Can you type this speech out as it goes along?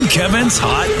Kevin's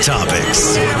Hot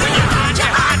Topics.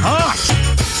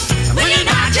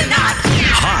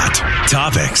 Hot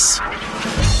Topics.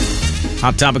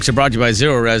 Hot Topics are brought to you by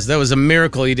Zero Res. That was a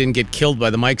miracle you didn't get killed by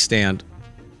the mic stand.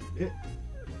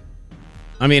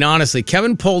 I mean, honestly,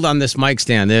 Kevin pulled on this mic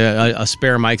stand, a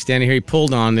spare mic stand here. He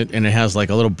pulled on it, and it has like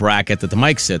a little bracket that the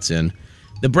mic sits in.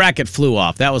 The bracket flew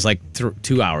off. That was like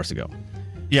 2 hours ago.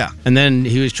 Yeah. And then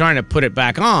he was trying to put it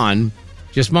back on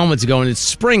just moments ago, and it's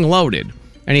spring-loaded.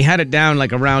 And he had it down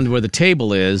like around where the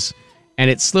table is, and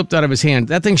it slipped out of his hand.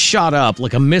 That thing shot up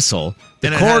like a missile.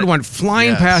 The cord went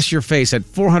flying past your face at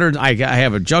 400. I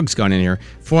have a jugs gun in here,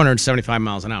 475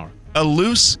 miles an hour. A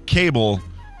loose cable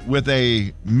with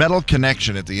a metal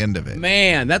connection at the end of it.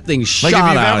 Man, that thing shot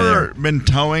out. Like, out have you there. ever been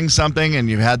towing something and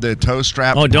you've had the tow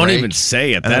strap don't break, even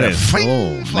say it. and That then is,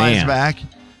 it flies back.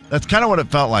 That's kind of what it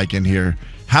felt like in here.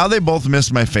 How they both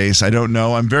missed my face, I don't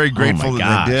know. I'm very grateful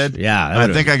that they did. Yeah. I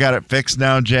think I got it fixed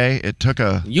now, Jay. It took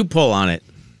a... You pull on it.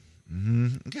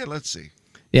 Mm-hmm. Okay, let's see.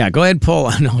 Yeah, go ahead and pull.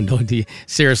 No,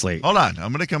 seriously. Hold on.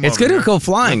 I'm going to come It's over going to go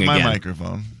flying with again. my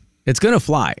microphone. It's going to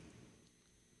fly.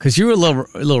 Because you were a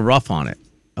little rough on it.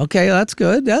 Okay, that's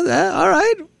good. All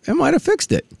right. I might have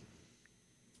fixed it.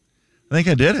 I think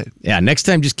I did it. Yeah, next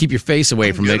time just keep your face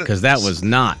away from it because that was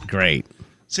not great.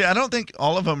 See, I don't think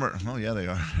all of them are... Oh, yeah, they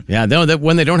are. Yeah,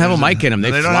 when they don't have a mic in them,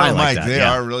 they don't fly have a like mic. that. They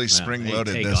Yeah. are really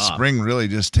spring-loaded. They The take off. spring really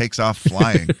just takes off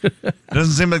flying. It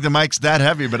doesn't seem like the mic's that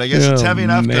heavy, but I guess it's heavy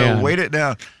enough to weight it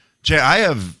down. Jay, I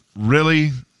have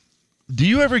really... Do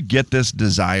you ever get this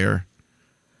desire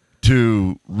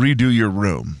to redo your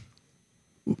room?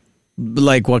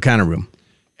 Like what kind of room?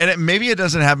 And maybe it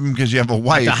doesn't happen because you have a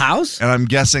wife. At the house? And I'm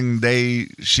guessing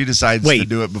she decides to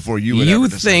do it before you would You ever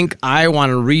decide. think I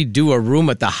want to redo a room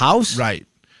at the house? Right.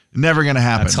 Never going to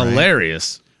happen. That's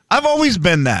hilarious. I've always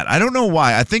been that. I don't know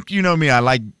why. I think you know me. I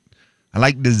like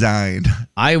design.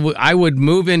 I would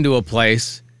move into a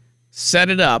place,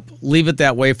 set it up, leave it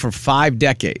that way for 5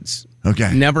 decades.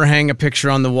 Okay. Never hang a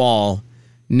picture on the wall.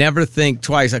 Never think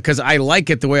twice. Because I like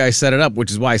it the way I set it up,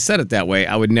 which is why I set it that way.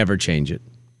 I would never change it.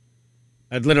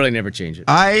 I'd literally never change it.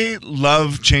 I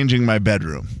love changing my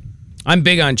bedroom. I'm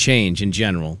big on change in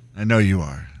general. I know you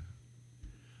are.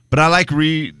 But I like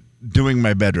redoing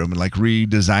my bedroom and like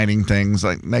redesigning things.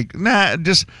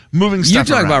 Just moving stuff You're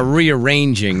talking around. about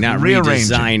rearranging, not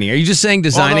redesigning. Are you just saying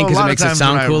designing because it makes it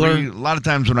sound cooler? A lot of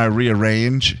times when I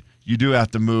rearrange, you do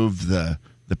have to move the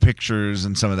pictures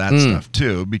and some of that stuff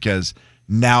too, because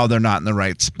now they're not in the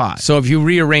right spot. So if you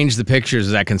rearrange the pictures,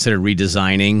 is that considered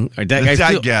redesigning? I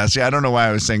guess. Yeah, I don't know why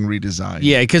I was saying redesign.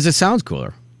 Yeah, because it sounds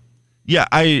cooler. Yeah,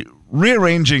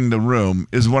 rearranging the room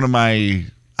is one of my...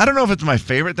 I don't know if it's my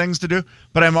favorite things to do,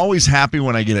 but I'm always happy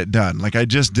when I get it done. Like I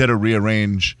just did a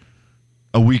rearrange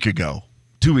a week ago,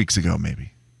 2 weeks ago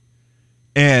maybe.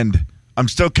 And I'm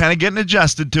still kind of getting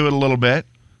adjusted to it a little bit,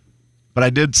 but I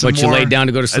did some more... But you laid down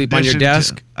to go to sleep on your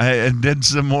desk? I did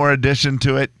some more addition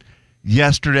to it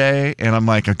yesterday, and I'm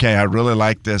like, okay, I really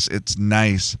like this. It's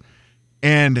nice.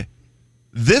 And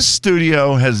this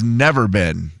studio has never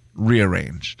been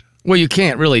rearranged. Well, you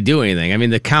can't really do anything. I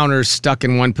mean, the counter's stuck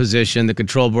in one position. The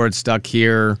control board's stuck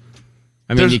here.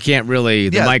 I mean, you can't really...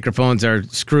 The microphones are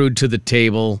screwed to the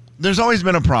table. There's always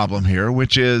been a problem here,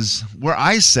 which is where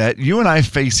I sit, you and I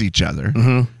face each other,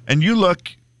 and you look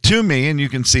to me, and you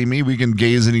can see me. We can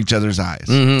gaze in each other's eyes.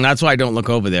 That's why I don't look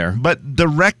over there. But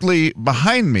directly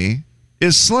behind me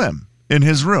is Slim in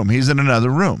his room. He's in another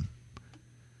room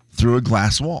through a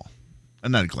glass wall.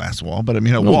 Not a glass wall, but I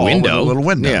mean a wall with a little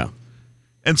window. Yeah.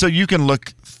 And so you can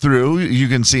look through, you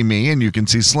can see me, and you can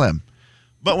see Slim.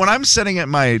 But when I'm sitting at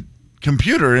my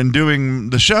computer and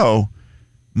doing the show,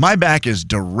 my back is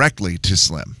directly to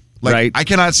Slim. Like, I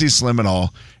cannot see Slim at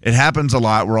all. It happens a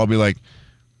lot where I'll be like,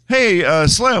 hey,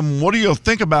 Slim, what do you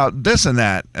think about this and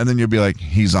that? And then you'll be like,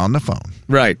 he's on the phone.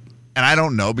 Right. And I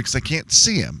don't know because I can't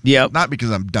see him. Yep. Not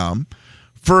because I'm dumb.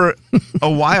 For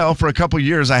a while, for a couple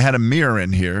years, I had a mirror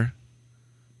in here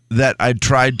that I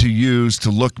tried to use to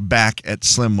look back at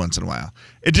Slim once in a while.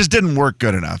 It just didn't work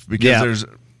good enough because there's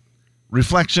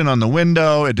reflection on the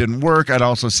window. It didn't work. I'd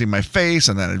also see my face,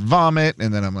 and then I'd vomit,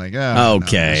 and then I'm like, I'm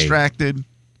distracted.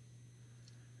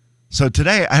 So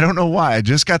today, I don't know why, I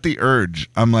just got the urge.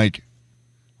 I'm like,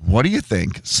 what do you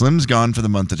think? Slim's gone for the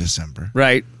month of December.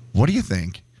 Right. What do you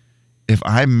think if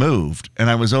I moved and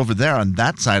I was over there on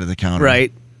that side of the counter?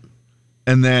 Right.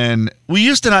 And then we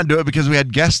used to not do it because we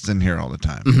had guests in here all the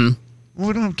time. Well,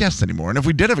 we don't have guests anymore. And if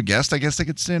we did have a guest, I guess they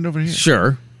could stand over here.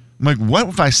 Sure. I'm like, what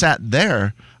if I sat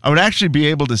there? I would actually be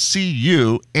able to see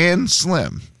you and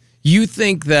Slim. You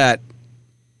think that...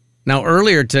 Now,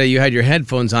 earlier today, you had your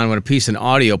headphones on when a piece of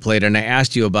audio played, and I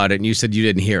asked you about it, and you said you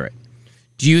didn't hear it.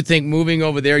 Do you think moving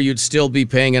over there, you'd still be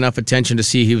paying enough attention to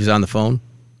see he was on the phone?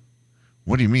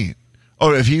 What do you mean?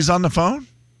 Oh, if he's on the phone?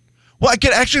 Well, I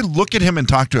could actually look at him and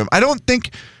talk to him. I don't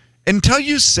think, until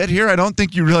you sit here, I don't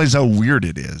think you realize how weird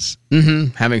it is.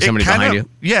 Mm-hmm. Having somebody behind you.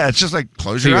 Yeah, it's just like,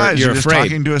 close your eyes. You're just afraid.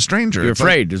 talking to a stranger. You're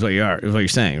afraid is what you are. Is what you're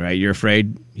saying, right? You're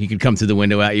afraid he could come through the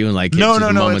window at you and like no,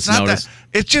 moment's it's not notice. that.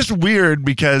 It's just weird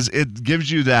because it gives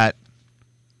you that,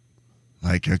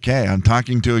 like, okay, I'm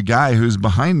talking to a guy who's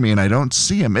behind me and I don't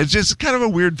see him. It's just kind of a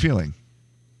weird feeling.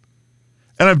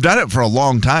 And I've done it for a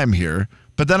long time here.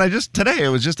 But then today, it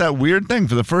was just that weird thing.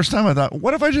 For the first time, I thought,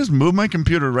 what if I just moved my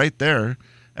computer right there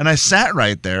and I sat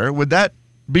right there? Would that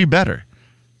be better?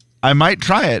 I might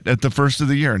try it at the first of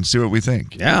the year and see what we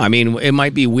think. Yeah, I mean, it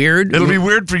might be weird. It'll be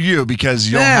weird for you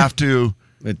because you'll have to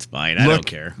It's fine. I don't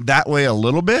care. that way a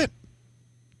little bit.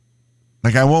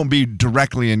 Like, I won't be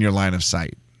directly in your line of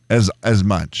sight as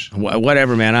much.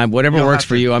 Whatever, man. Whatever works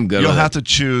for you, I'm good with it. You'll have to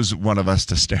choose one of us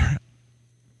to stare at.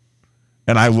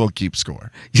 And I will keep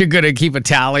score. You're going to keep a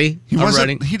tally? He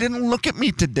didn't look at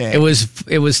me today. It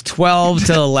was 12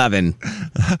 to 11.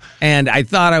 And I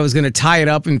thought I was going to tie it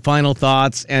up in final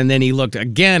thoughts. And then he looked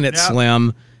again at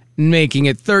Slim, making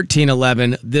it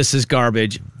 13-11. This is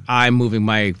garbage. I'm moving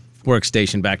my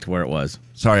workstation back to where it was.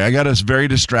 Sorry, I got us very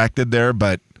distracted there,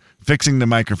 but fixing the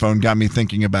microphone got me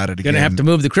thinking about it again. Going to have to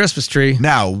move the Christmas tree.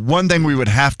 Now, one thing we would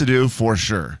have to do for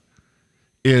sure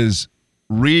is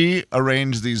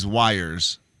rearrange these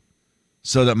wires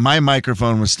so that my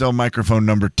microphone was still microphone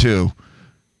number 2,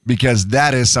 because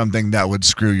that is something that would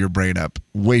screw your brain up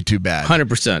way too bad.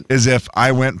 100%. Is if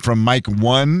I went from mic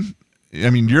 1, I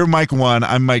mean, you're mic 1,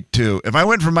 I'm mic 2. If I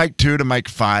went from mic 2 to mic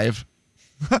 5.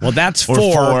 Well, that's or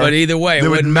 4, 4, but either way, it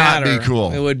wouldn't not matter. be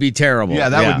cool. It would be terrible. Yeah,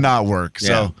 that would not work. Yeah.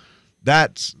 So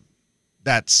that's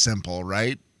simple,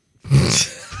 right?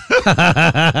 Actually,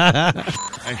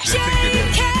 I think it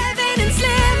is. Kevin and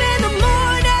Slim in the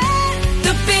morning.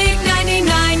 The big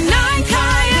 99.9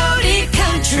 Coyote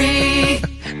Country.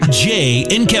 Jay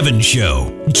and Kevin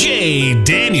Show. Jay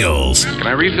Daniels. Can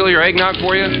I refill your eggnog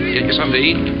for you? Get you something to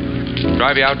eat?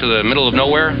 Drive you out to the middle of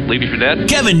nowhere? Leave you for dead?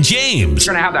 Kevin James.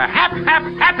 We're gonna have the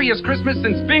happiest Christmas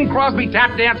since Bing Crosby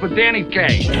tap danced with Danny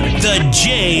Kaye. The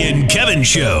Jay and Kevin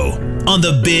Show on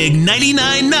the big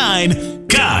 99.9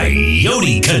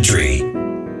 Coyote Country.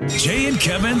 Jay and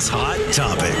Kevin's Hot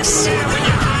Topics.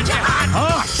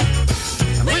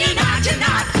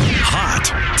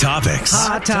 Hot Topics.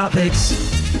 Hot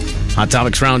Topics. Hot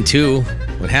Topics round 2.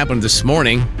 What happened this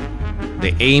morning?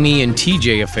 The Amy and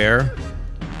TJ affair.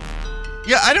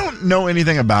 Yeah, I don't know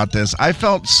anything about this. I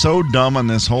felt so dumb on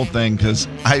this whole thing because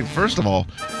I, first of all,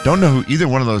 don't know who either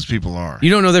one of those people are. You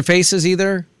don't know their faces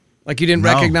either? Like you didn't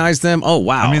No. recognize them? Oh,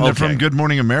 wow. I mean, they're okay. from Good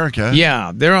Morning America.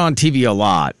 Yeah, they're on TV a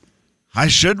lot. I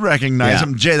should recognize Yeah.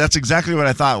 them. Jay, that's exactly what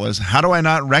I thought was. How do I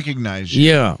not recognize you?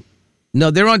 Yeah. No,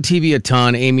 they're on TV a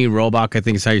ton. Amy Robach, I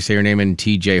think is how you say her name, and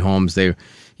TJ Holmes. They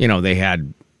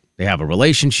have a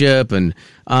relationship, and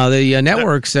the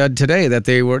network said today that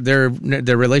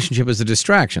their relationship is a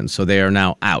distraction, so they are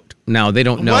now out. Now they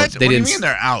don't know. What? They What do you didn't. mean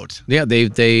they're out? Yeah,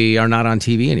 they are not on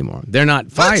TV anymore. They're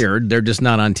not fired. They're just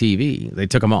not on TV. They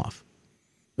took them off.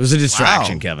 It was a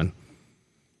distraction, Wow. Kevin.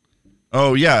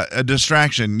 Oh, yeah, a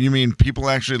distraction. You mean people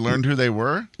actually learned who they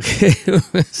were?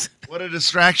 What a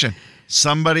distraction.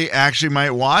 Somebody actually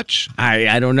might watch?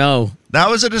 I don't know. That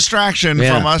was a distraction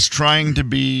Yeah. from us trying to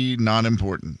be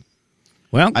non-important.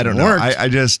 Well, I don't it know.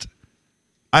 worked.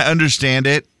 I understand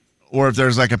it. Or if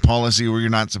there's like a policy where you're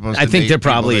not supposed to I think date there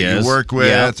people probably that is. you work with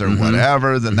Yeah. or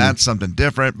whatever, then that's something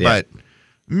different. Yeah.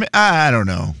 But I don't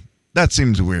know. That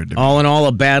seems weird to me. All in all,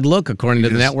 a bad look, according to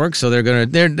the Just- network. So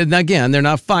they're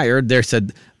not fired. They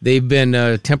said they've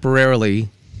been temporarily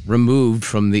removed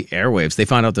from the airwaves. They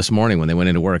found out this morning when they went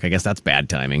into work. I guess that's bad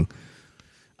timing.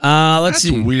 Let's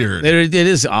That's see. weird. It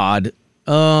is odd.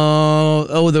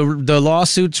 The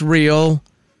lawsuit's real.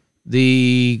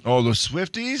 The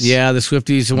Swifties? the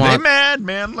Swifties They want mad,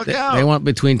 man. Look out. they want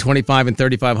between $2,500 and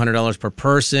 $3,500 per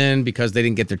person because they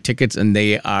didn't get their tickets, and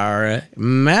they are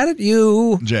mad at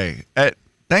you. Jay, at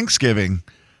Thanksgiving,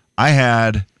 I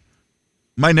had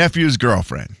my nephew's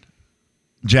girlfriend,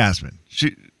 Jasmine.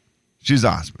 She's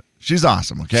awesome. She's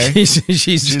awesome, okay?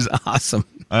 She's awesome.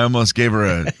 I almost gave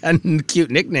her A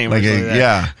cute nickname. like or something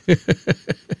like that. yeah.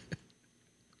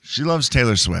 She loves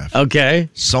Taylor Swift Okay.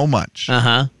 so much.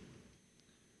 Uh-huh.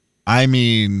 I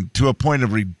mean, to a point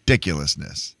of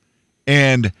ridiculousness.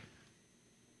 And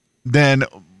then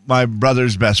my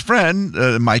brother's best friend,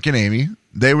 Mike and Amy,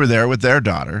 they were there with their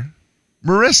daughter,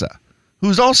 Marissa,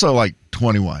 who's also like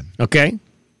 21. Okay.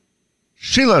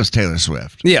 She loves Taylor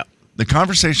Swift. Yeah. The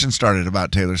conversation started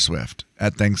about Taylor Swift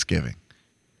at Thanksgiving.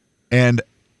 And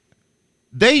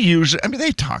they usually,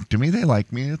 they talk to me. They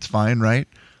like me. It's fine, right?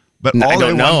 But all I they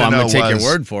don't know. wanted to I'm know going to take your was,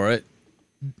 word for it.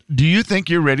 do you think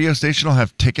your radio station will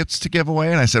have tickets to give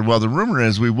away? And I said, well, the rumor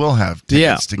is we will have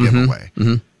tickets to give away.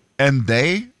 And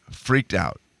they freaked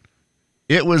out.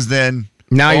 It was then,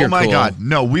 Now oh you're my cool. God,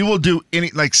 no, we will do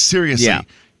seriously,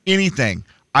 anything.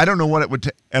 I don't know what it would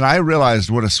take. And I realized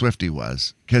what a Swiftie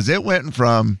was, because it went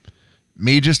from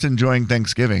me just enjoying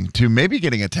Thanksgiving to maybe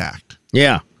getting attacked.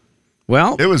 Yeah.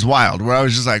 Well, It was wild, where I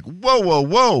was just like, whoa, whoa,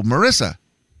 whoa, Marissa,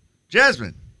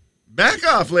 Jasmine, back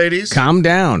off, ladies. calm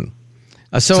down.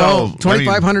 So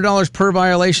 $2,500 per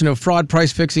violation of fraud,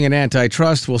 price fixing, and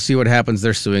antitrust. We'll see what happens.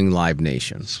 They're suing Live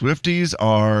Nation. Swifties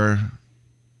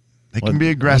they can be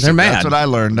aggressive. they're mad. That's what I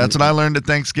learned. That's what I learned at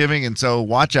Thanksgiving. And so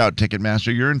watch out,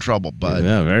 Ticketmaster. You're in trouble, bud.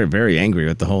 Yeah, very, very angry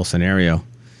with the whole scenario.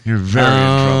 You're very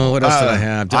in trouble. What else did I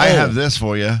have? I have this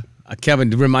for you. Kevin,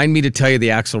 remind me to tell you the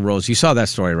Axl Rose. You saw that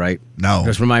story, right? No.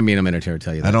 Just remind me in a minute here to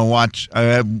tell you that. I don't watch.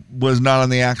 I was not on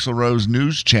the Axl Rose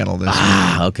news channel this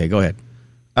week. Okay, go ahead.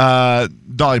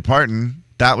 Dolly Parton,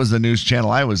 that was the news channel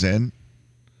I was in,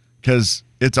 because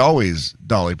it's always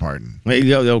Dolly Parton.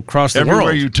 They'll cross the Everywhere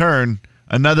world. you turn,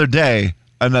 another day,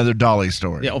 another Dolly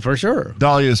story. Yeah, for sure.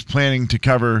 Dolly is planning to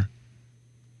cover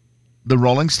the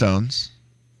Rolling Stones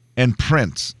and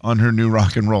Prince on her new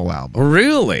rock and roll album.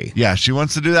 Really? Yeah, she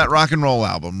wants to do that rock and roll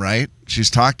album, right? She's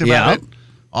talked about it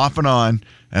off and on.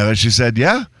 And she said,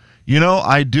 yeah,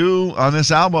 I do on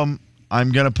this album,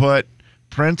 I'm going to put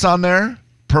Prince on there,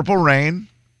 Purple Rain,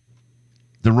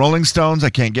 the Rolling Stones, I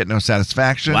Can't Get No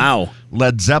Satisfaction. Wow.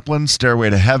 Led Zeppelin, Stairway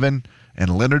to Heaven,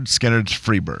 and Leonard Skinner's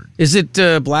Freebird. Is it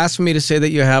blasphemy to say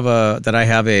that I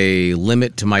have a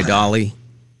limit to my Dolly?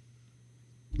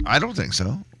 I don't think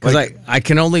so. Because I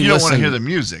can only You don't listen. want to hear the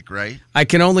music, right? I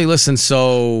can only listen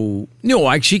so.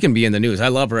 No, she can be in the news. I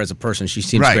love her as a person. She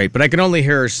seems Right. great. But I can only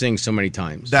hear her sing so many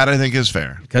times. That I think is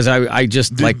fair. Because I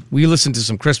just, we listened to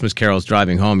some Christmas carols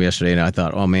driving home yesterday, and I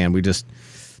thought, oh, man,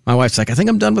 my wife's like, I think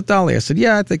I'm done with Dolly. I said,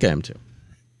 yeah, I think I am too.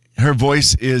 Her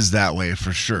voice is that way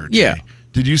for sure. Yeah. Jay.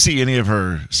 Did you see any of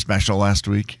her special last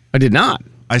week? I did not.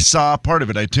 I saw part of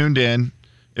it. I tuned in.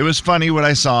 It was funny what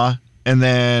I saw. And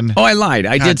then... Oh, I lied.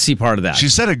 I did see part of that. She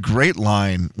said a great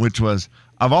line, which was,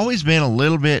 I've always been a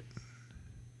little bit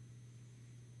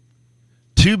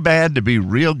too bad to be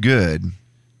real good.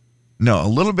 No, a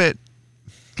little bit...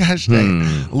 Gosh dang.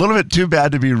 A little bit too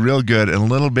bad to be real good and a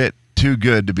little bit too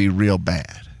good to be real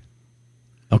bad.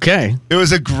 Okay. It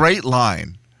was a great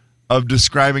line of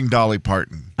describing Dolly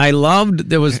Parton. I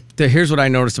loved, here's what I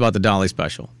noticed about the Dolly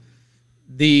special.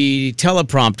 The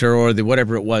teleprompter or the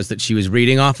whatever it was that she was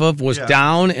reading off of was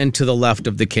down and to the left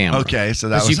of the camera. Okay, so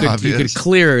that was obvious. You could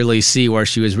clearly see where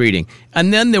she was reading.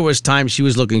 And then there was times she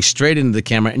was looking straight into the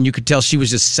camera and you could tell she was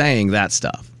just saying that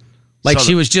stuff. Like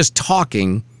she was just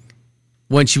talking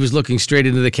when she was looking straight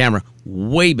into the camera.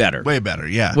 Way better. Way better,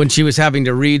 yeah. When she was having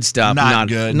to read stuff. Not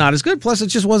good. Not as good. Plus, it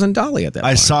just wasn't Dolly at that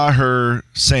point. I saw her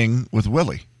sing with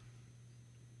Willie.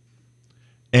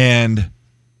 And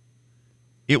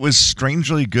it was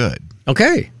strangely good.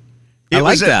 Okay. It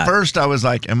like was that. At first, I was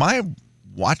like, am I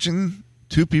watching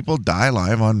two people die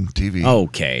live on TV?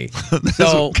 Okay.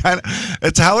 So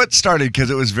it's how it started, because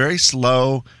it was very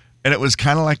slow, and it was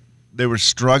kind of like they were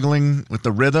struggling with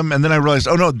the rhythm. And then I realized,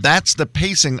 oh, no, that's the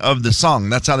pacing of the song.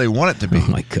 That's how they want it to be. Oh,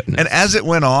 my goodness. And as it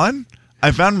went on,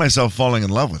 I found myself falling in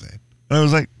love with it. And I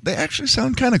was like, they actually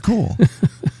sound kind of cool.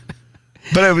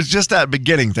 But it was just that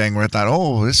beginning thing where I thought,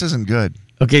 oh, this isn't good.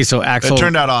 Okay, so It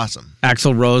turned out awesome.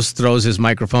 Axl Rose throws his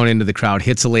microphone into the crowd,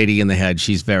 hits a lady in the head.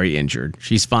 She's very injured.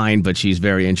 She's fine, but she's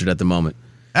very injured at the moment.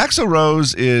 Axl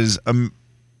Rose is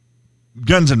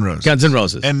Guns N' Roses. Guns N'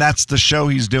 Roses. And that's the show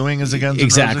he's doing, is a Guns N'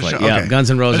 Roses show? Exactly, yeah, Okay. Guns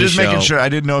N' Roses I'm just making show. sure. I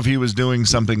didn't know if he was doing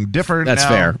something different. That's now.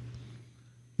 fair.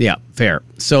 Yeah, fair.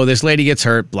 So this lady gets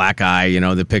hurt, black eye,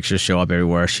 the pictures show up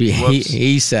everywhere.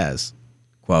 He says,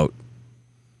 quote,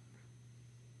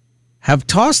 have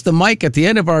tossed the mic at the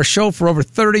end of our show for over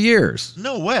 30 years.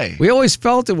 No way. We always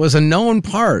felt it was a known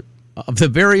part of the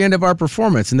very end of our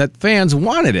performance and that fans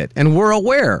wanted it and were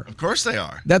aware Of course they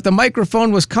are. that the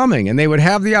microphone was coming and they would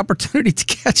have the opportunity to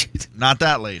catch it. Not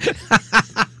that lady.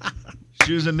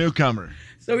 She was a newcomer.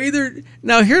 So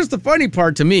now here's the funny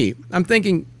part to me. I'm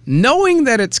thinking, knowing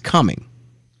that it's coming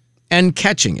and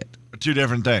catching it. Two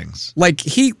different things. Like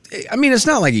it's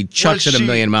not like he chucks Was it a she-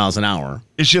 million miles an hour.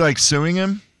 Is she like suing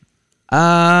him?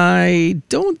 I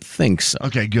don't think so.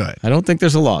 Okay, good. I don't think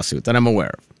there's a lawsuit that I'm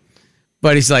aware of.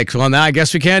 But he's like, well, now I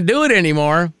guess we can't do it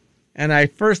anymore. And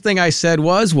first thing I said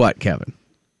was what, Kevin?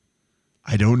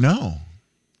 I don't know.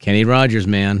 Kenny Rogers,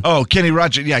 man. Oh, Kenny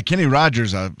Rogers. Yeah, Kenny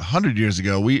Rogers 100 years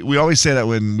ago. We always say that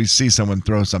when we see someone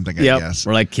throw something, I guess.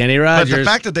 We're like, Kenny But Rogers. the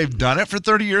fact that they've done it for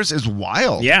 30 years is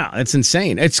wild. Yeah, it's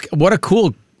insane. What a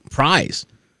cool prize.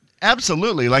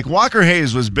 Absolutely. Like Walker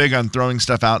Hayes was big on throwing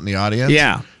stuff out in the audience.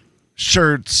 Yeah.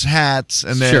 Shirts, hats,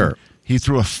 and then he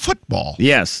threw a football.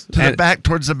 Yes. To the back,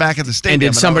 towards the back of the stadium.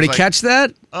 And did somebody like, catch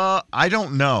that? I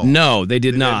don't know. No, they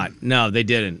did not. No, they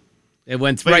didn't. It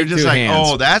went But right you're just through like, hands.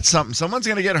 oh, that's something. Someone's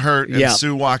going to get hurt and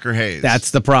sue Walker Hayes.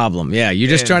 That's the problem. Yeah, you're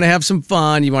just trying to have some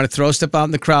fun. You want to throw stuff out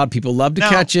in the crowd. People love to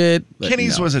catch it.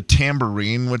 Kenny's was a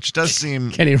tambourine, which does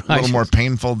seem Kenny a little Rogers. more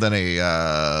painful than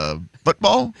a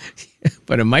football.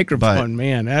 But a microphone,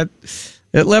 man,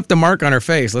 it left a mark on her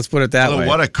face. Let's put it that way.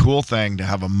 What a cool thing to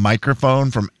have a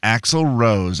microphone from Axl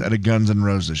Rose at a Guns N'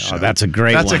 Roses show. Oh, that's a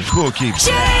great That's one. a cool keep.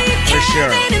 Jay, For sure.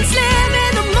 Kevin, and Slim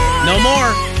in the morning. No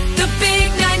more. The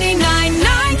big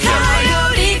 99.9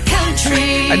 Coyote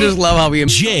Country. I just love how we...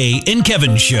 Jay and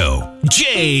Kevin Show.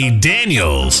 Jay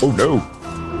Daniels. Oh, no.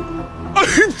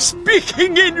 I'm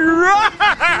speaking in rhyme.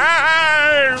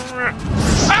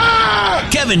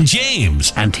 Kevin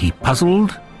James. And he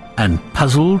puzzled and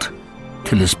puzzled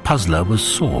till his puzzler was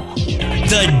sore.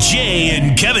 The Jay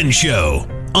and Kevin Show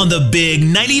on the big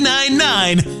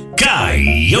 99.9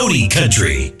 Coyote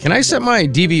Country. Can I set my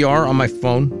DVR on my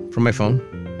phone, from my phone?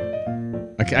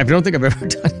 Okay, I don't think I've ever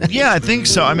done that. Yeah, I think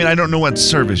so. I mean, I don't know what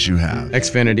service you have.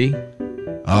 Xfinity.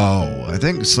 Oh, I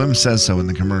think Slim says so in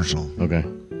the commercial. Okay.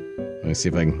 Let me see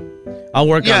if I can... I'll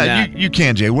work on that. Yeah, you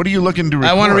can, Jay. What are you looking to record?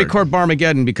 I want to record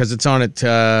Barmageddon because it's on at,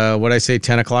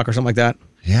 10 o'clock or something like that?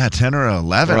 Yeah, 10 or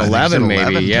 11. Or I think it's 11 at maybe.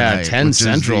 11 Yeah, tonight, 10 which is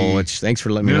Central, the which thanks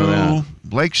for letting me know that.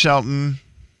 Blake Shelton.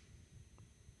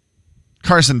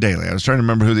 Carson Daly. I was trying to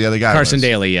remember who the other guy was. Carson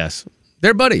Daly, yes.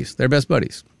 They're buddies. They're best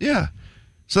buddies. Yeah.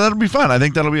 So that'll be fun. I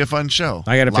think that'll be a fun show.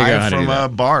 I gotta figure out how to do Live that.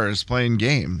 from bars playing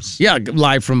games. Yeah,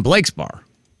 live from Blake's Bar.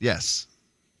 Yes.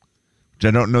 Which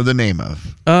I don't know the name of.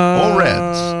 Old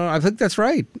Reds. I think that's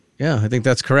right. Yeah, I think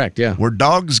that's correct. Yeah. Where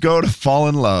dogs go to fall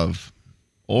in love.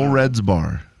 Old Reds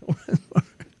Bar.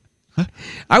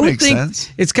 I would Makes think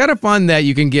sense. it's kind of fun that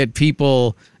you can get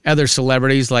people, other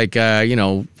celebrities like,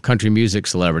 country music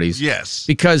celebrities. Yes.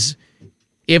 Because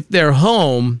if they're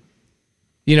home,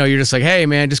 you're just like, hey,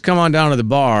 man, just come on down to the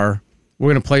bar.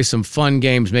 We're going to play some fun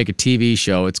games, make a TV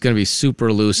show. It's going to be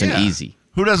super loose and Yeah. easy.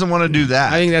 Who doesn't want to do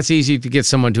that? I think that's easy to get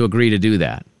someone to agree to do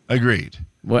that. Agreed.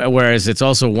 Whereas it's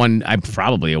also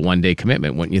probably a one-day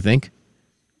commitment, wouldn't you think?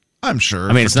 I'm sure.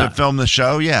 I mean, it's to not- film the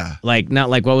show, yeah. Not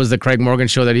like what was the Craig Morgan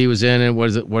show that he was in, and where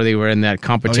they were in that Oh,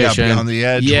 competition? yeah, Beyond the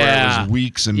Edge, where it was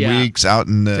weeks and weeks out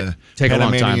in the Take a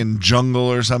long time. Panamanian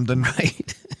jungle or something.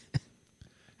 Right.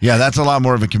 Yeah, that's a lot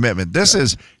more of a commitment. This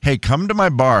is, hey, come to my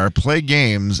bar, play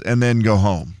games, and then go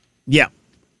home. Yeah.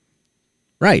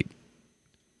 Right.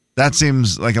 That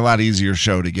seems like a lot easier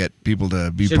show to get people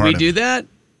to be Should part we of. do that?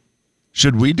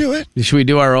 Should we do it? Should we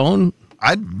do our own?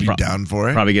 I'd be down for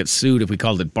it. Probably get sued if we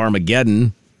called it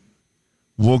Barmageddon.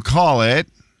 We'll call it.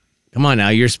 Come on now,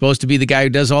 you're supposed to be the guy who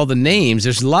does all the names.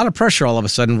 There's a lot of pressure all of a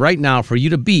sudden right now for you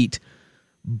to beat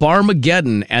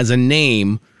Barmageddon as a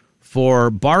name for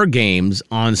bar games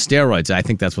on steroids. I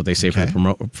think that's what they say Okay.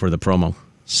 for the promo.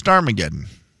 Starmageddon.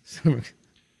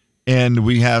 And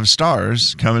we have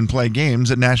stars come and play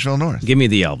games at Nashville North. Give me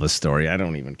the Elvis story. I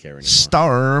don't even care anymore.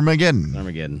 Starmageddon.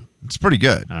 Barmageddon. It's pretty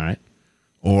good. All right.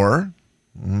 Or,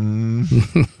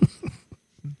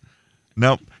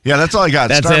 nope. Yeah, that's all I got.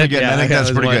 That's Starmageddon. it? Yeah, I think that that's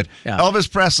was pretty one. good. Yeah.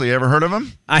 Elvis Presley, ever heard of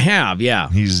him? I have, yeah.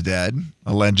 He's dead,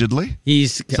 allegedly.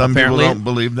 He's Some apparently. people don't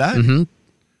believe that. Mm-hmm.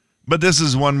 But this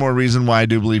is one more reason why I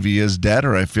do believe he is dead,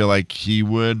 or I feel like he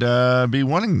would be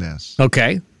wanting this.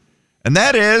 Okay. And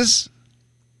that is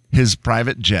his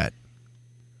private jet.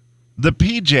 The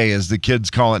PJ, as the kids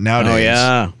call it nowadays. Oh,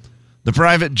 yeah. The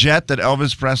private jet that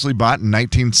Elvis Presley bought in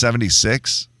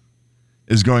 1976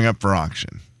 is going up for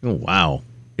auction. Oh, wow.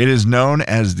 It is known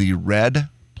as the Red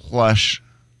Plush.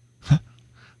 Of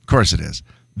course it is.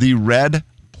 The Red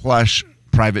Plush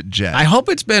private jet. I hope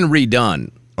it's been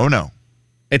redone. Oh, no.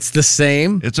 It's the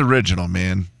same? It's original,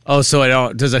 man. Oh,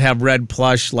 so does it have red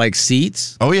plush like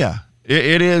seats? Oh, yeah.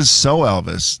 It is so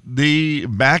Elvis. The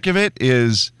back of it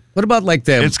is, What about like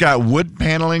the... it's got wood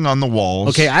paneling on the walls.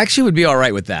 Okay, I actually would be all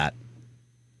right with that.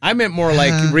 I meant more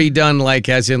like redone, like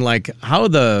as in like how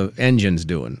the engine's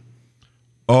doing.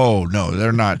 Oh, no,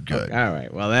 they're not good. All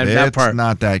right, well It's that part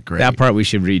not that great. that part we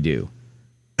should redo.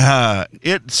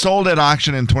 It sold at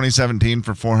auction in 2017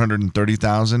 for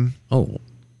 $430,000, Oh,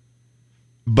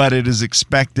 but it is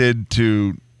expected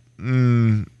to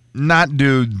not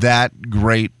do that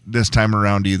great this time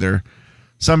around either.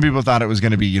 Some people thought it was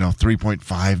going to be,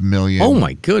 $3.5 million. Oh,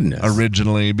 my goodness.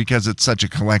 Originally, because it's such a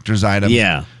collector's item.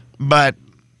 Yeah. But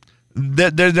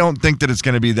they don't think that it's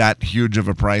going to be that huge of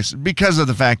a price because of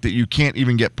the fact that you can't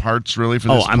even get parts really for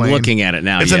this plane. I'm looking at it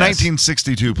now. It's yes. a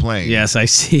 1962 plane. Yes, I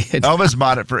see it. Elvis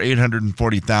bought it for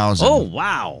 $840,000. Oh,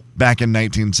 wow. Back in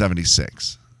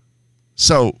 1976.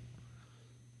 So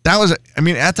that was,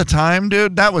 at the time,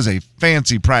 dude, that was a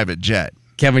fancy private jet.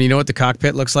 Kevin, you know what the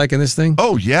cockpit looks like in this thing?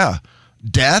 Oh, yeah.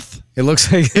 Death. It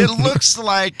looks like It looks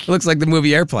like. It looks like the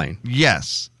movie Airplane.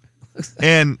 Yes.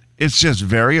 And it's just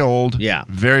very old. Yeah.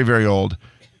 Very, very old.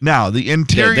 Now, the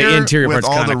interior with part's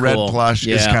all the red cool. plush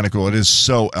is Yeah. kind of cool. It is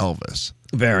so Elvis.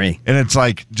 Very. And it's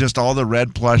like just all the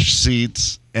red plush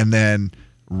seats and then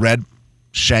red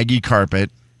shaggy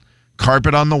carpet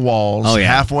on the walls,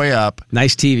 halfway up.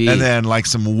 Nice TV. And then like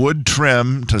some wood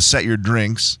trim to set your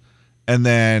drinks, and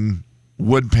then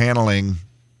wood paneling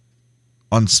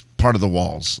on part of the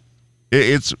walls.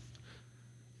 It's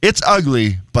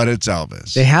ugly, but it's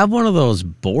Elvis. They have one of those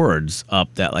boards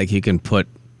up that like you can put,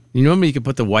 normally you could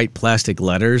put the white plastic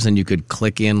letters and you could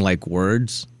click in like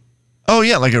words. Oh,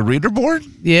 yeah, like a reader board?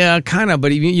 Yeah, kind of.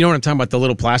 But you know what I'm talking about? The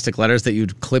little plastic letters that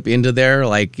you'd clip into there.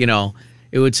 Like,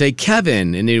 it would say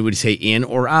Kevin and it would say in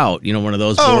or out. One of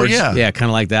those boards. Oh, yeah. Yeah, kind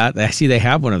of like that. I see they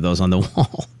have one of those on the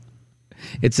wall.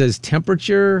 It says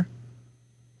temperature,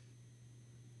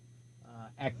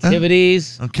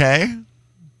 activities, Okay.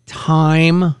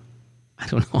 time. I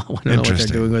don't know. I want to know what they're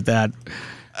Interesting. doing with that.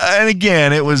 And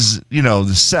again, it was,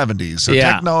 the 70s. So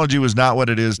Yeah. technology was not what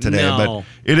it is today. No.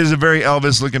 But it is a very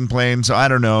Elvis-looking plane. So I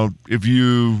don't know. If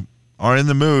you are in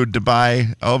the mood to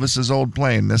buy Elvis's old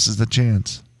plane, this is the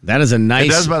chance. That is a nice.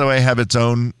 It does, by the way, have its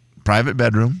own private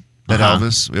bedroom that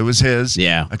Elvis, it was his.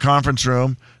 Yeah. A conference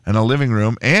room and a living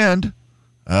room and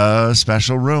a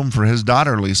special room for his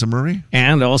daughter, Lisa Marie.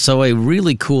 And also a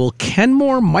really cool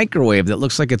Kenmore microwave that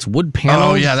looks like it's wood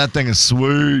paneled. Oh, yeah, that thing is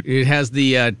sweet. It has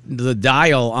the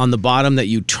dial on the bottom that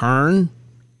you turn,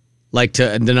 like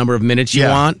to the number of minutes you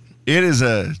want. It is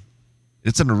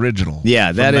it's an original.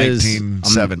 Yeah, that is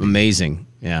 1970. amazing.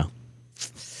 Yeah.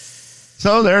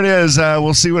 So there it is.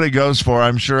 We'll see what it goes for.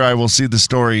 I'm sure I will see the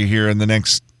story here in the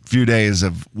next few days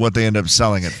of what they end up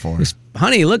selling it for.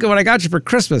 Honey, look at what I got you for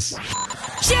Christmas.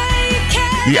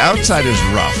 The outside is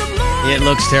rough. It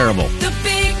looks terrible.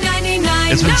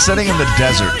 It's been sitting in the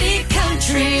desert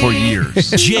for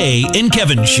years. Jay and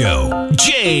Kevin Show.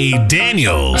 Jay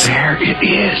Daniels. There it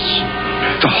is.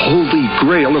 The holy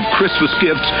grail of Christmas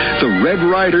gifts. The Red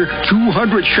Ryder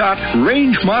 200-shot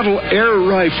range model air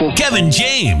rifle. Kevin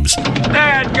James.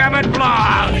 And Kevin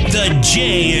Blah. The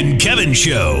Jay and Kevin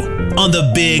Show on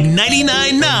the Big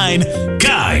 99.9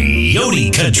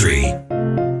 Coyote Country.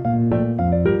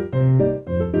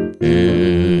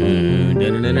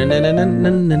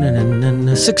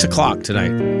 6 o'clock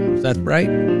tonight. Is that right?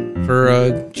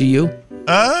 For GU?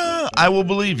 I will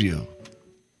believe you.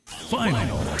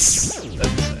 Finals.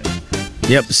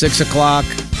 Yep, 6 o'clock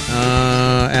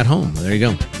at home. There you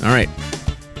go. All right.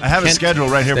 I have a schedule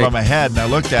right here by my head, and I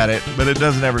looked at it, but it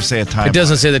doesn't ever say a time. It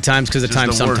doesn't say the times because the Just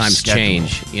times the word sometimes schedule.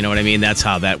 change. You know what I mean? That's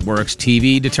how that works.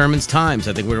 TV determines times.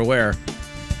 I think we're aware.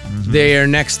 Their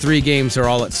next 3 games are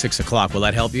all at 6 o'clock. Will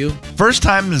that help you? First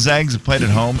time the Zags have played at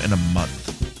home in a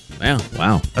month. Yeah.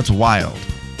 Wow. That's wild.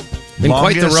 Been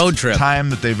quite the Longest road trip. time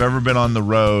that they've ever been on the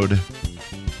road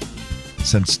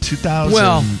since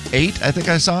 2008, I think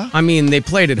I saw. I mean, they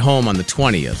played at home on the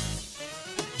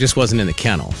 20th. Just wasn't in the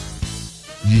kennel.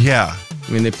 Yeah,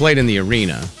 I mean, they played in the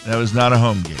arena. that was not a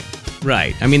home game.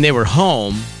 Right. I mean, they were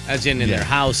home, as in their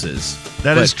houses.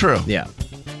 That is true. Yeah.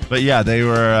 But yeah, they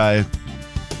were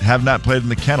have not played in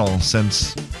the kennel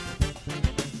since.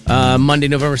 Monday,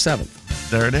 November 7th.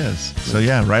 There it is. So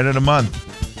yeah, right at a month.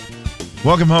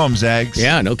 Welcome home, Zags.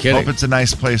 Yeah, no kidding. Hope it's a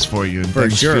nice place for you and For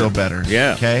things sure. feel better.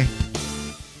 Yeah. Okay.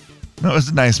 That was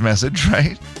a nice message,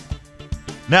 right?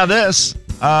 Now this,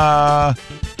 I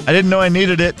didn't know I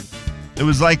needed it. It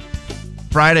was like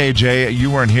Friday, Jay. You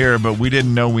weren't here, but we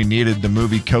didn't know we needed the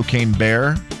movie Cocaine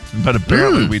Bear, but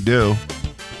apparently we do.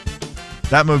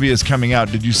 That movie is coming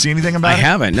out. Did you see anything about I it?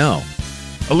 haven't, no.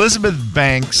 Elizabeth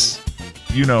Banks,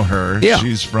 you know her. Yeah.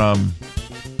 She's from...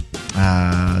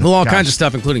 Well, all kinds of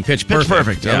stuff, including Pitch Pitch Perfect.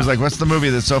 Perfect. Yeah. I was like, what's the movie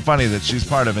that's so funny that she's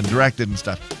part of and directed and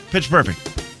stuff? Pitch Perfect.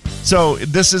 So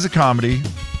this is a comedy,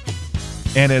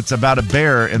 and it's about a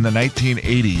bear in the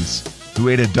 1980s who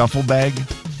ate a duffel bag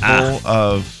full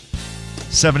of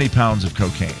 70 pounds of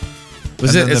cocaine.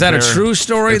 Is that a true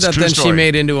story It's that true then she story.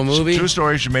 made into a movie? True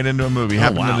story. She made into a movie.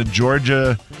 Happened wow. in a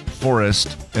Georgia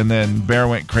forest, and then bear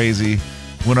went crazy,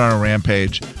 went on a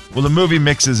rampage. Well, the movie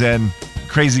mixes in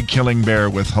crazy killing bear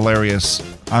with hilarious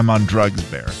I'm on drugs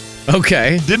bear.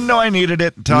 Okay. Didn't know I needed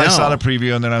it until I No. saw the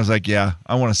preview, and then I was like, yeah,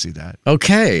 I want to see that.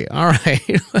 Okay. All right.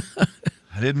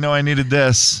 I didn't know I needed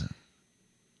this.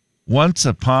 Once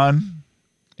Upon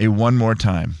a One More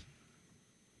Time.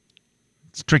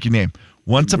 It's a tricky name.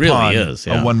 Once It really Upon is,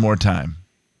 yeah. a One More Time.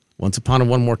 Once Upon a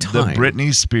One More The Time.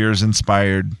 Britney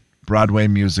Spears-inspired Broadway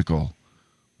musical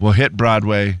will hit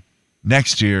Broadway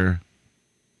next year.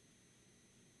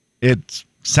 It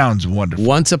sounds wonderful.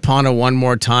 Once Upon a One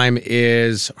More Time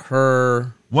is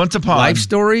her Once Upon life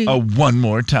story? a One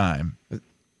More Time.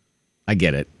 I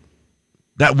get it.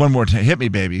 That one more time. Hit me,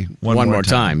 baby. One more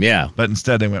time, yeah. But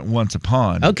instead they went Once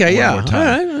Upon. Okay, one yeah. More time.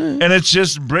 All right, all right. And it's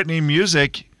just Britney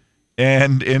music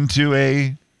and into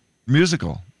a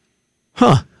musical.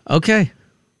 Huh. Okay.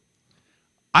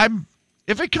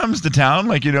 If it comes to town,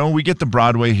 like, we get the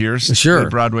Broadway here. Sure. The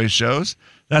Broadway shows.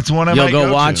 That's one I You'll might go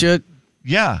go watch to. it?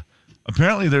 Yeah.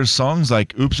 Apparently there's songs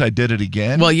like Oops, I Did It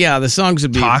Again. Well, yeah, the songs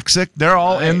would be Toxic. They're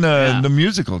all in yeah. the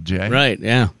musical, Jay. right.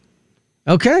 Yeah.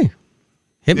 Okay.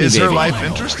 Hit me, Is baby. her life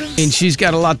interesting? And she's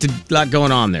got a lot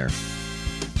going on there.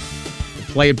 It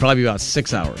played probably about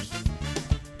 6 hours.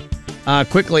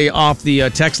 Quickly off the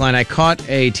text line, I caught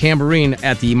a tambourine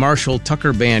at the Marshall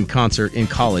Tucker Band concert in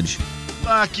college.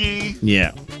 Lucky.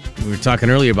 Yeah. We were talking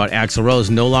earlier about Axl Rose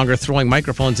no longer throwing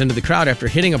microphones into the crowd after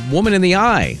hitting a woman in the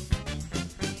eye.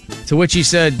 To which he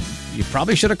said, you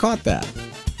probably should have caught that.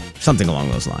 Something along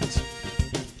those lines.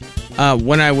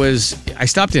 When I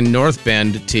stopped in North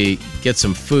Bend to get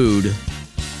some food.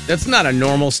 That's not a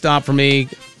normal stop for me.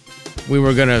 We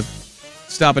were going to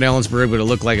stop in Ellensburg, but it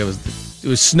looked like it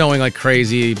was snowing like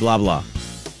crazy, blah, blah.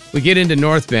 We get into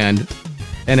North Bend,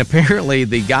 and apparently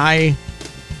the guy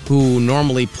who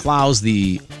normally plows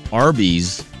the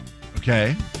Arby's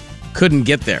Okay. couldn't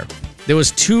get there. There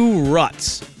was 2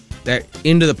 ruts that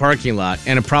into the parking lot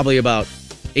and probably about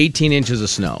 18 inches of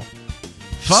snow.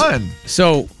 Fun.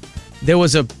 So there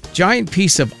was a giant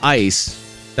piece of ice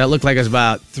that looked like it was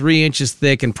about 3 inches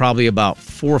thick and probably about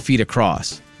 4 feet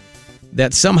across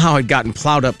that somehow had gotten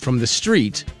plowed up from the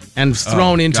street and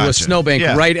thrown into a gotcha. snowbank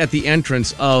Yeah. right at the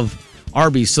entrance of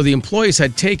Arby's. So the employees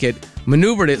had taken it,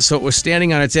 maneuvered it so it was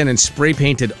standing on its end and spray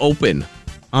painted open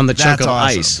on the chunk That's of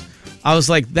awesome. ice. I was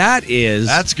like, that is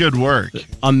That's good work.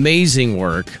 amazing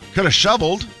work. Could have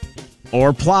shoveled.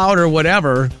 Or plowed or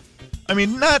whatever. I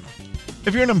mean,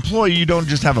 if you're an employee, you don't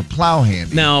just have a plow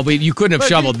handy. No, but you couldn't have But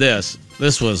shoveled this.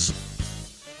 This was...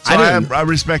 So didn't- I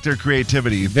respect their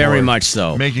creativity. Very for much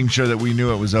so. Making sure that we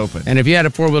knew it was open. And if you had a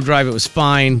 4-wheel drive, it was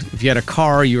fine. If you had a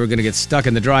car, you were going to get stuck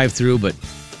in the drive-through. But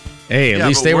hey, at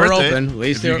least but they were worth it open. At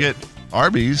least if they you were. get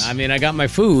Arby's. I mean, I got my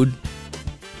food,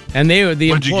 and the What'd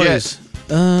you employees.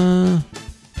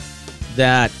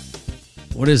 That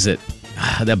what is it?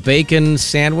 The bacon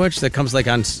sandwich that comes like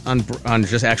on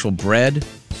just actual bread.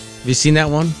 Have you seen that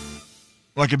one?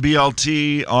 Like a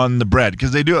BLT on the bread,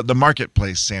 because they do it the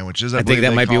marketplace sandwiches. I think believe that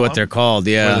they might be call what them, they're called.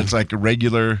 where Yeah, it's like a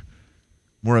regular,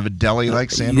 more of a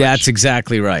deli-like sandwich. that's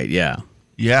exactly right. Yeah,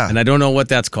 Yeah. and I don't know what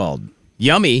that's called.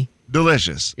 Yummy.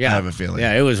 Delicious, Yeah, I have a feeling.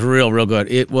 Yeah, it was real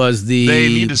good. It was the. They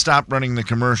need to stop running the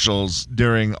commercials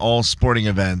during all sporting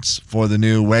events for the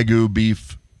new Wagyu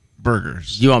beef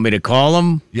burgers. You want me to call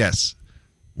them? Yes.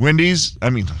 Wendy's,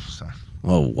 sorry.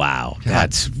 Oh wow,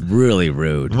 that's really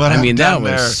rude. What I I've mean, that done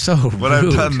was there- so rude. What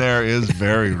I've done there is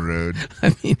very rude.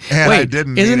 I mean, And wait, I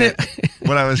didn't isn't mean it?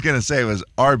 What I was going to say was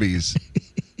Arby's.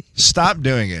 Stop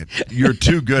doing it. You're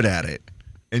too good at it.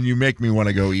 And you make me want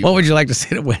to go eat. What would you like to say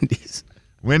to Wendy's?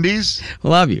 Wendy's,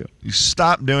 Love you. you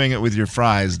stop doing it with your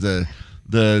fries. The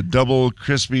double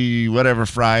crispy whatever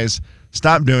fries.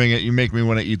 Stop doing it. You make me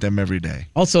want to eat them every day.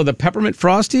 Also, the peppermint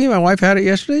frosty. My wife had it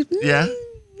yesterday. Yeah?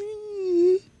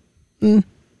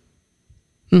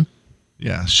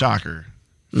 Yeah, shocker.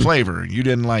 Flavor. You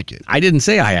didn't like it. I didn't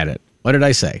say I had it. What did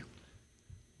I say?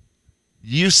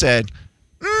 You said,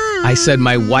 I said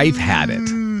my wife had it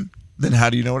then how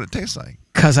do you know what it tastes like?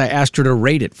 because I asked her to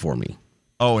rate it for me.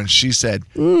 Oh, and she said,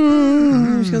 She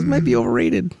goes, it might be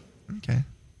overrated. okay.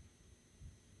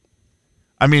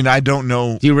 I mean, I don't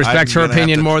know. Do you respect I'm her gonna have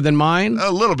opinion to- more than mine?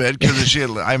 A little bit, because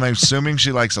I'm assuming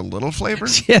she likes a little flavor.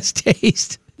 She has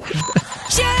taste.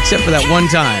 Except for that one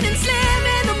time.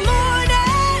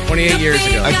 28 years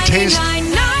ago. I taste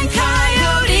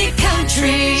Coyote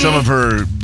Country. some of her